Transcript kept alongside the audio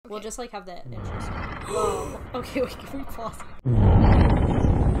We'll just like have that interesting. Whoa. Okay, wait, can we pause?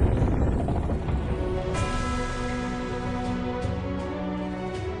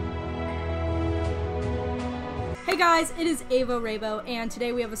 Hey guys, it is Avo Rabo, and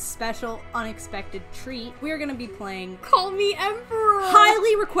today we have a special, unexpected treat. We are going to be playing Call Me Emperor!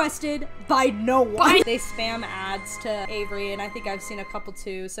 Highly requested by no one. They spam ads to Avery, and I think I've seen a couple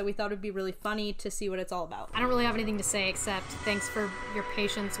too, so we thought it'd be really funny to see what it's all about. I don't really have anything to say except thanks for your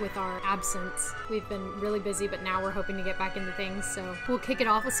patience with our absence. We've been really busy, but now we're hoping to get back into things, so we'll kick it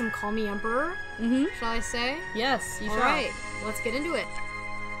off with some Call Me Emperor, shall I say? Yes, you shall. Alright, let's get into it.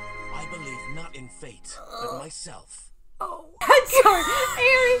 I believe not in fate, but myself. Oh, I'm sorry,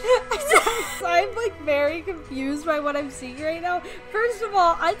 Avery. I'm like very confused by what I'm seeing right now. First of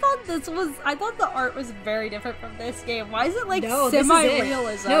all, I thought the art was very different from this game. Why is it like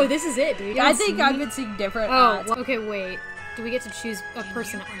semi-realism? No, this is it, dude. I think I've been seeing different Oh, ads. okay, wait. Do we get to choose a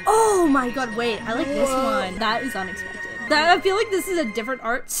person? Oh my god, wait, I like this one. That is unexpected. I feel like this is a different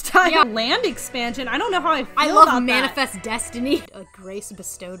art style. Yeah. Land expansion. I don't know how I feel I love about Manifest that. Destiny. A grace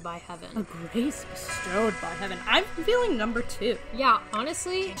bestowed by heaven. A grace bestowed by heaven. I'm feeling number 2. Yeah,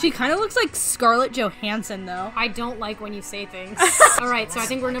 honestly. She kind of looks like Scarlett Johansson, though. I don't like when you say things. Alright, so I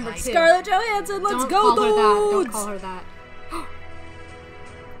think we're number 2. Scarlett Johansson, let's go, dudes! Don't call her that.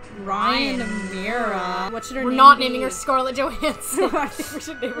 Ryan Mira. What should her name We're not be? naming her Scarlett Johansson. I think we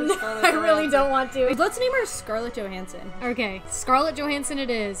should name her Scarlett I Johansson. really don't want to. Let's name her Scarlett Johansson. Okay, Scarlett Johansson it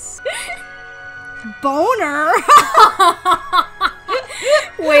is. Boner!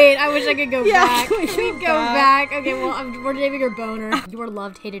 Wait, I wish I could go back. We Go back. Okay, well, we're naming her Boner. You are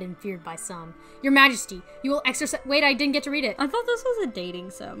loved, hated, and feared by some. Your Majesty, you will exercise— Wait, I didn't get to read it. I thought this was a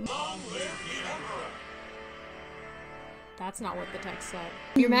dating sim. That's not what the text said.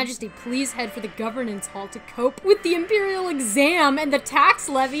 Your Majesty, please head for the governance hall to cope with the imperial exam and the tax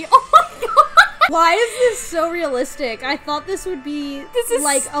levy. Oh my god! Why is this so realistic? I thought this would be is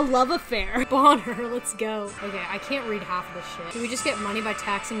like a love affair. Bonner, let's go. Okay, I can't read half of this shit. Do we just get money by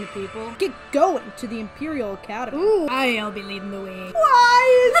taxing the people? Get going to the Imperial Academy. Ooh, I'll be leading the way.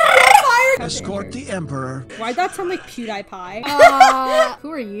 Why is that fire? Escort the Emperor. Why'd that sound like PewDiePie?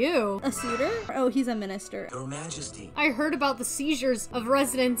 Who are you? A suitor? Oh, he's a minister. Your Majesty. I heard about the seizures of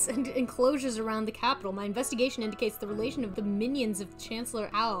residents and enclosures around the capital. My investigation indicates the relation of the minions of Chancellor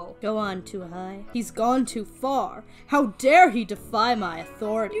Ao. Go on too high. He's gone too far. How dare he defy my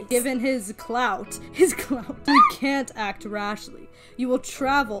authority? Given his clout, he can't act rashly. You will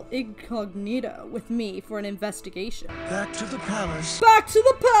travel incognito with me for an investigation. Back to the palace. Back to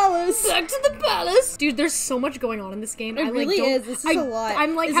the palace! Back to the palace! Dude, there's so much going on in this game. It really is. This is a lot.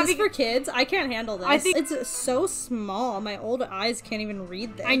 I'm like is having— this for kids? I can't handle this. I think— it's so small. My old eyes can't even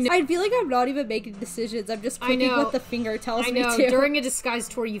read this. I know. I feel like I'm not even making decisions. I'm just clicking know. what the finger tells I me know, to. during a disguise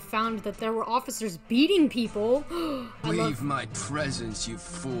tour you found that there were officers beating people. Leave my presence, you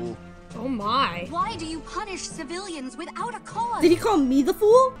fool. Oh my. Why do you punish civilians without a cause? Did he call me the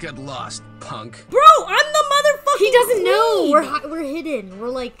fool? Get lost, punk. Bro, I'm the motherfucking He doesn't know! queen! We're hidden. We're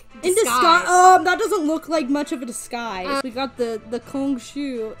like In disguised. disguise. That doesn't look like much of a disguise. We got the Kung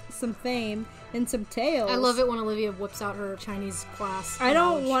Shu, some fame, and some tails. I love it when Olivia whips out her Chinese class. I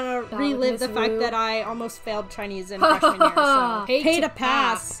don't want to relive the fact that I almost failed Chinese in freshman year, so. Pay to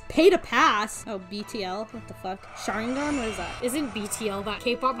pass. Pay to pass. Oh, BTL? What the fuck? Sharingan? What is that? Isn't BTL that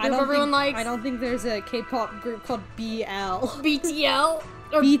K-pop group everyone likes? I don't think there's a K-pop group called BL. BTL?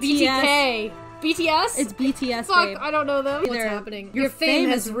 Or BTS. BTK? BTS? It's BTS, Fuck, babe. I don't know them. What's Either. happening? Your fame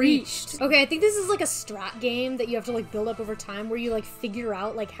has reached. Okay, I think this is like a strat game that you have to like build up over time where you like figure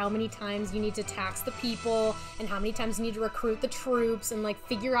out like how many times you need to tax the people and how many times you need to recruit the troops and like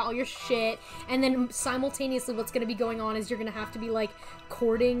figure out all your shit. And then simultaneously what's gonna be going on is you're gonna have to be like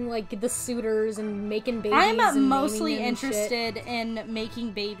courting like the suitors and making babies. I'm and mostly naming them and shit. interested in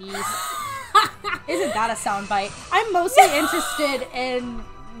making babies. Isn't that a soundbite? I'm mostly interested in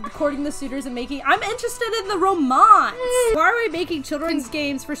courting the suitors and making— I'm interested in the romance! Why are we making children's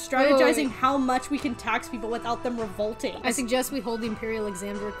games for strategizing how much we can tax people without them revolting? I suggest we hold the Imperial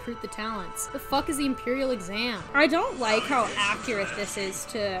Exam to recruit the talents. The fuck is the Imperial Exam? I don't like how accurate this is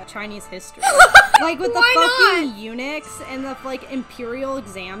to Chinese history. Like with the Why fucking eunuchs and the like imperial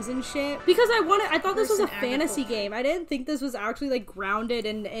exams and shit. Because I thought this was a fantasy game. I didn't think this was actually like grounded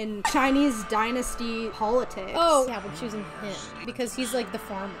in Chinese dynasty politics. Oh, yeah, we're choosing him because he's like the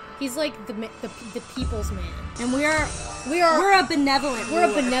farmer. He's like the people's man. And we're a benevolent We're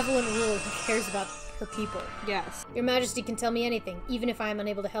ruler. a benevolent ruler who cares about her people. Yes. Your Majesty can tell me anything. Even if I am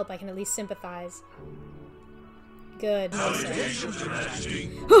unable to help, I can at least sympathize. Good. All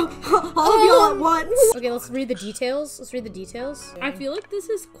of y'all at once. Okay, let's read the details. Let's read the details. I feel like this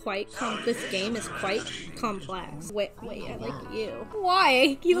is quite this game is quite complex. Wait, I like you.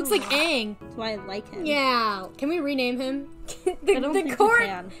 Why? He looks like Aang. That's why I like him. Yeah. Can we rename him? I don't think we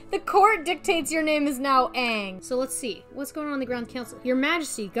can. The court dictates your name is now Aang. So let's see. What's going on in the Grand Council? Your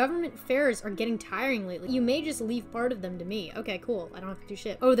Majesty, government affairs are getting tiring lately. You may just leave part of them to me. Okay, cool. I don't have to do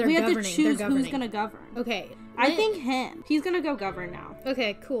shit. Oh, they're We have governing. to choose they're governing. who's gonna govern. Okay. I think him. He's gonna go govern now.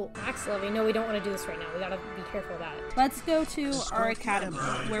 Okay, cool. Tax levy. No, we don't want to do this right now. We gotta be careful of that. Let's go to our academy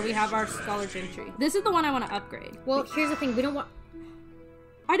where we have our scholar gentry. This is the one I want to upgrade. Well, here's the thing. We don't want...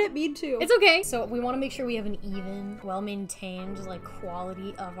 I didn't mean to. It's okay. So we want to make sure we have an even, well-maintained, like,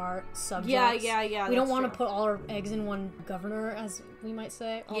 quality of our subjects. Yeah. We don't want to put all our eggs in one governor, as we might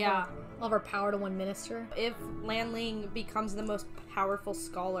say. All of our power to one minister. If Lanling becomes the most powerful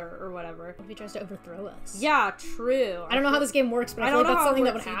scholar or whatever. If he tries to overthrow us. Yeah, true. I don't know how this game works, but I feel like that's something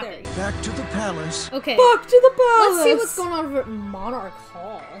that would happen. Back to the palace. Okay. Back to the palace. Let's see what's going on over at Monarch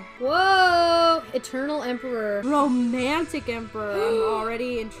Hall. Whoa! Eternal Emperor. Romantic Emperor. I'm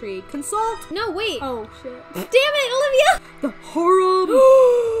already intrigued. Consult. No, wait. Oh, shit. Damn it, Olivia! The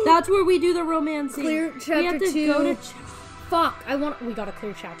harem. That's where we do the romancing. Clear we chapter have to 2. go to Fuck, we gotta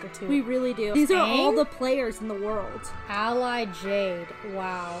clear chapter 2. We really do. These are all Aang? the players in the world. Ally Jade.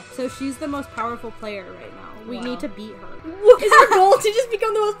 Wow. So she's the most powerful player right now. We Wow. need to beat her. Is our goal to just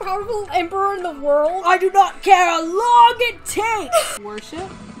become the most powerful emperor in the world? I do not care how long it takes! Worship?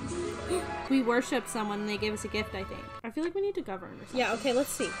 We worship someone and they gave us a gift, I think. I feel like we need to govern or something. Yeah, okay, let's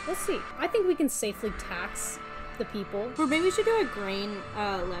see. I think we can safely tax the people. Or maybe we should do a grain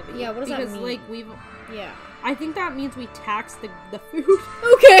levy. Yeah, what does that because, mean? like, Yeah. I think that means we tax the food.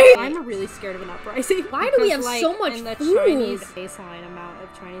 Okay! I'm really scared of an uprising. Why do we because, have so much in the food? Chinese baseline amount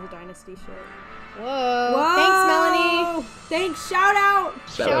of Chinese dynasty shit. Whoa. Whoa! Thanks, Melanie! Thanks, shout out!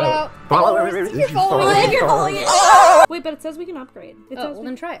 Shout out! Followers, You're following You're following it! Wait, but it says we can upgrade. It Oh, says well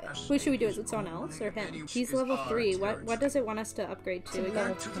then try it. Wait, should we do? Is it someone else or him? He's level 3. What does it want us to upgrade to again?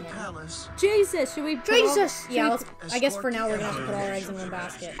 Back to the palace. Jesus, should we put Jesus! all- Yeah, should I guess for now we're gonna have to put all our eggs in one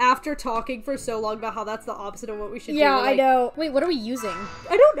basket. after talking for so long about how that's the opposite of what we should do. Yeah, we're I like, know. Wait, what are we using?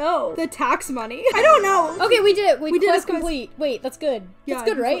 I don't know. The tax money. I don't know. Okay, we did it. We did quest a quest. complete. Wait, that's good. Yeah, That's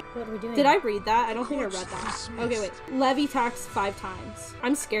good, I right? think What are we doing? Did I read that? I don't think I read that. Okay, wait. Levy tax 5 times.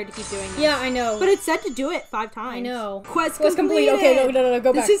 I'm scared to keep doing this. Yeah, I know. But it said to do it 5 times. I know. Quest complete. completed. Okay, no,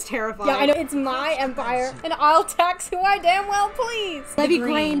 go back. This is terrifying. Yeah, I know. It's my empire, and I'll tax who I damn well please. Levy The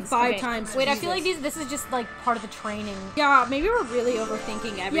grain greens. 5 Okay. times. Wait, I feel Jesus. like this is just like part of the training. Yeah, maybe we're really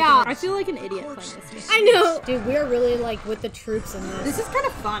overthinking everything. Yeah. I feel like an idiot playing this game. I know. Dude, we're really like with the troops in this. This is kind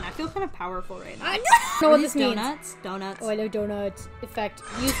of fun. I feel kind of powerful right now. I know what this means. Donuts. Oh, I know donut effect.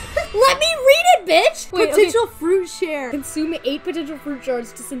 Use. Let me read it, bitch. Wait, Potential fruit share. Consume 8 potential fruit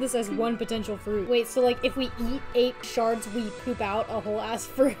shards to synthesize 1 potential fruit. Wait, so like if we eat 8 shards, we poop out a whole ass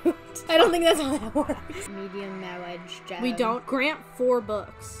fruit? I don't think that's how that works. Medium marriage gem. We don't grant 4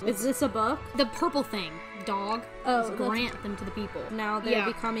 books. Is this a book? The purple thing, dog. Oh, Just grant them to the people. Now they're Yeah.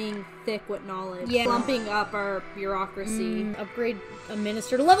 becoming thick with knowledge. Yeah. Slumping up our bureaucracy. Upgrade a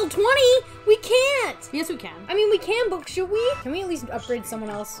minister to level 20? We can't! Yes, we can. I mean, we can, but should we? Can we at least upgrade someone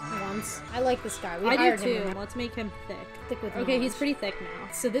else once? I like this guy. We I do hired too. him. Let's make him thick. Thick with Okay, he's knowledge. pretty thick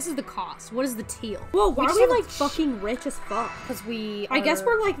now. So this is the cost. What is the teal? Whoa, why just are we have a like fucking rich as fuck? Because we I guess are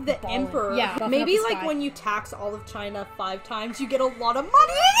we're like the balling. emperor. Yeah. buffing Maybe up the like sky. when you tax all of China 5 times, you get a lot of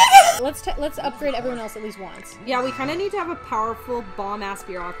money. Let's upgrade everyone else at least once. Yeah, we kind of need to have a powerful bomb-ass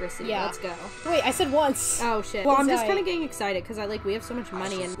bureaucracy. Yeah. Let's go. Wait, I said once. Oh shit. Well, I'm just Inside. kind of getting excited because we have so much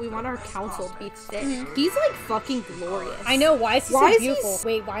money and we want our council to be thick. He's like fucking glorious. I know. Why is he Why so is he beautiful? s-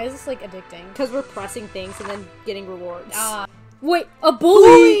 Wait, why is this like addicting? Because we're pressing things and then getting rewards. Wait, a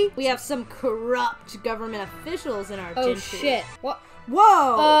bully? We have some corrupt government officials in our Oh gentry. shit! What?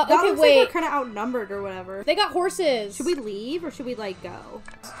 Whoa! That okay, looks wait. like we're kind of outnumbered or whatever. They got horses. Should we leave or should we like go?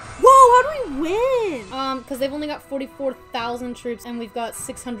 Whoa! How do we win? Because they've only got 44,000 troops and we've got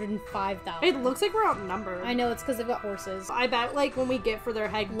 605,000. It looks like we're outnumbered. I know, it's because they've got horses. I bet like when we get further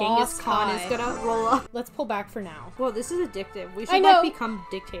ahead, Genghis Lost Khan high. is gonna roll up. Let's pull back for now. Whoa, this is addictive. We I should know. like become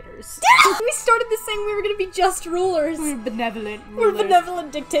dictators. We started this saying we were gonna be just rulers. We're benevolent. We're rulers.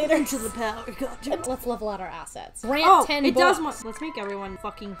 benevolent dictators. To the power. Gotcha. Let's level out our assets. Grant Oh, 10 it books. does. Let's make everyone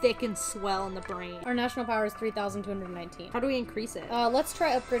fucking thick and swell in the brain. Our national power is 3,219. How do we increase it? Let's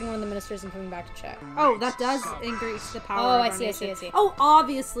try upgrading one of the ministers and coming back to check. Oh, that does increase the power. Oh, of I our see, I nation. see, I see. Oh,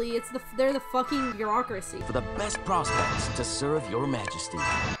 obviously, they're the fucking bureaucracy. For the best prospects to serve your majesty.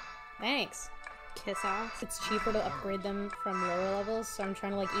 Thanks. kiss ass. It's cheaper to upgrade them from lower levels, so I'm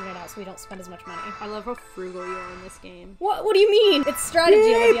trying to like even it out so we don't spend as much money. I love how frugal you are in this game. What do you mean? It's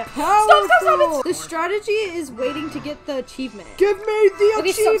strategy, Olivia. Stop! It's The strategy is waiting to get the achievement. Give me the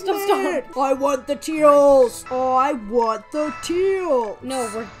Okay, stop. I want the teals. Oh, I want the teal. No,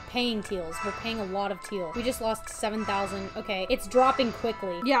 we're paying teals. We're paying a lot of teal. We just lost 7,000. Okay, it's dropping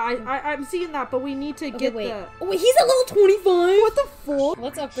quickly. Yeah, I'm seeing that, but we need to Okay, get wait. the... Oh, wait, he's at level 25. What the fuck?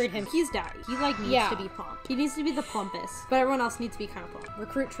 Let's upgrade him. He's daddy. He like needs Yeah. to be plump. He needs to be the plumpest, but everyone else needs to be kind of plump.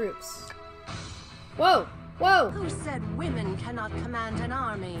 Recruit troops. Whoa! Whoa! Who said women cannot command an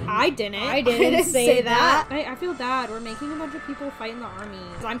army? I didn't. I didn't say that. I feel bad. We're making a bunch of people fight in the army.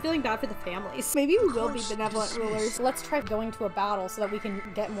 I'm feeling bad for the families. Maybe we will be benevolent rulers. So let's try going to a battle so that we can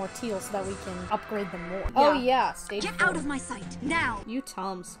get more teal so that we can upgrade them more. Oh yeah, stage Get 4. out of my sight, now! You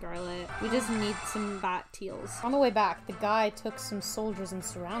tell him, Scarlet. We just need some bat teals. On the way back, the guy took some soldiers and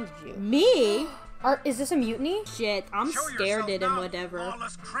surrounded you. Me? Is this a mutiny? Shit, I'm scared it and whatever.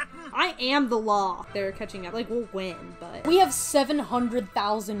 I am the law. They're catching up. Like, we'll win, but... We have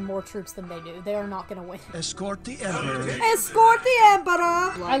 700,000 more troops than they do. They are not gonna win. Escort the Emperor. Escort the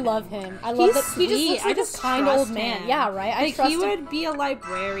emperor. I love him. I love that he just looks like this kind old man. him. Yeah, right. I Like, trust he him. would be a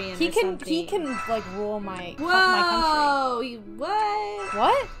librarian He or can something. like rule my country. Whoa! What?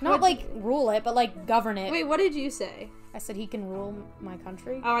 What? Not like rule it, but like govern it. Wait, what did you say? I said he can rule my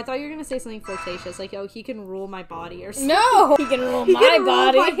country. Oh, I thought you were gonna say something flirtatious, like, oh, he can rule my body or something. No! He can rule He my can rule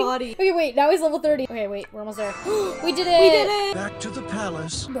body. my body. Okay, wait, now he's level 30. Okay, wait, we're almost there. We did it! We did it! Back to the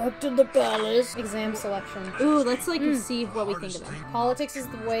palace. Back to the palace. Exam selection. Ooh, let's, like, see what we think of it. Politics is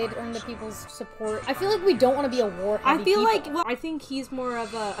the way to earn the people's support. I feel like we don't want to be a war I heavy feel people. like, well, I think he's more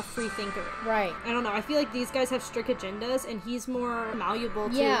of a free thinker. Right. I don't know, I feel like these guys have strict agendas, and he's more malleable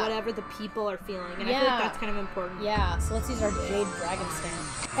to Yeah. whatever the people are feeling, and I feel Yeah. like that's kind of important. Yeah, so let's use our Jade Dragon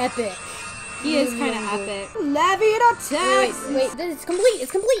Stamp. Epic. He is kind of epic. Levy it up Wait, tax. wait, it's complete,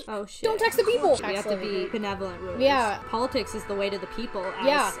 it's complete! Oh, shit. Don't tax the people! We have to be benevolent rulers. Yeah. Politics is the way to the people, as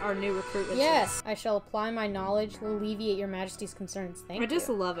Yeah. our new recruit would say. Yes, I shall apply my knowledge to alleviate your majesty's concerns. Thank I just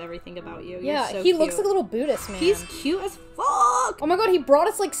you. love everything about you. Yeah, You're so he cute. looks like a little Buddhist man. He's cute as fuck! Oh my god, he brought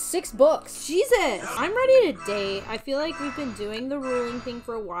us like 6 books. Jesus! I'm ready to date. I feel like we've been doing the ruling thing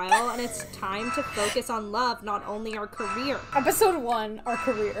for a while, and it's time to focus on love, not only our career. Episode 1, our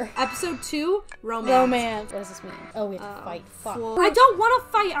career. Episode 2, romance. Romance. What does this mean? Oh, we have to fight. Fuck. I don't want to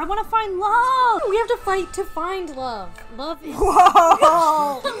fight. I want to find love. We have to fight to find love. Love is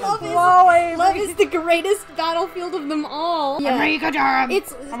Whoa. love is the greatest battlefield of them all. Yeah.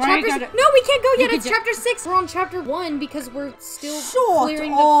 It's chapter. No, we can't go yet. It's chapter 6. We're on chapter 1 because we're still Shut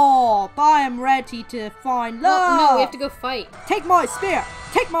clearing up. I am ready to find love. No, we have to go fight. Take my spear.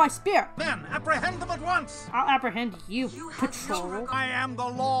 Take my spear. Men, apprehend them at once! I'll apprehend you, patrol. I am the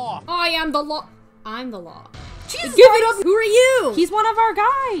law! I am the law. I'm the law. Jesus, Give it up. Who are you? He's one of our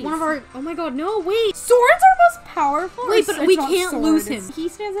guys. one of our. Oh my god, no, wait. Swords are most powerful. Wait, but we It's not can't sword, lose it's- him. He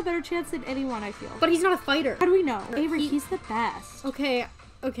stands a better chance than anyone, I feel. But he's not a fighter. How do we know? He- Avery, he's the best. Okay,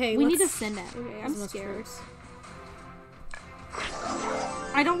 okay. We need to let's- send it. Okay, I'm Let's scared.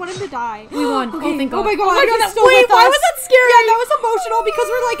 I don't want him to die. We won. Okay. Oh, thank God. Oh my god. Oh my God, he's still wait, with why us. was that scary? Yeah, that was emotional because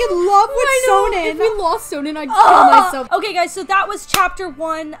we're like in love with Sonin. If we lost Sonin, I'd kill myself. Okay, guys, so that was chapter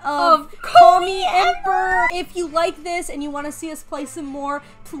 1 of Call Me Emperor. If you like this and you want to see us play some more,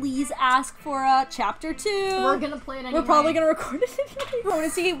 please ask for chapter 2. We're gonna play it anyway. We're probably gonna record it anyway. I want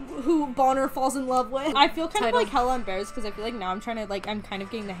to see who Bonner falls in love with. I feel kind of like hella embarrassed because I feel like now I'm kind of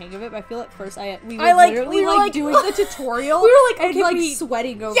getting the hang of it. But I feel at first we were literally doing the tutorial. We were like, and okay, like we-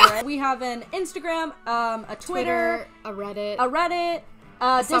 sweating over it. We have an Instagram, a Twitter, a Reddit, a Reddit,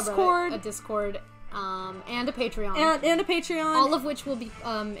 a Discord, a Discord, and a Patreon. and a Patreon. All of which will be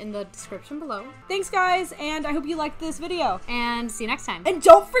in the description below. Thanks, guys, and I hope you liked this video. And see you next time. And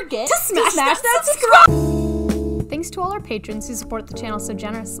don't forget to smash that subscribe. Thanks to all our patrons who support the channel so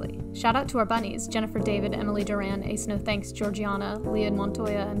generously. Shout out to our bunnies, Jennifer David, Emily Duran, Ace No Thanks, Georgiana, Leah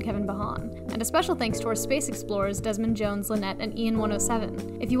Montoya, and Kevin Bahan. And a special thanks to our space explorers, Desmond Jones, Lynette, and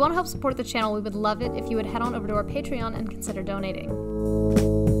Ian107. If you want to help support the channel, we would love it if you would head on over to our Patreon and consider donating.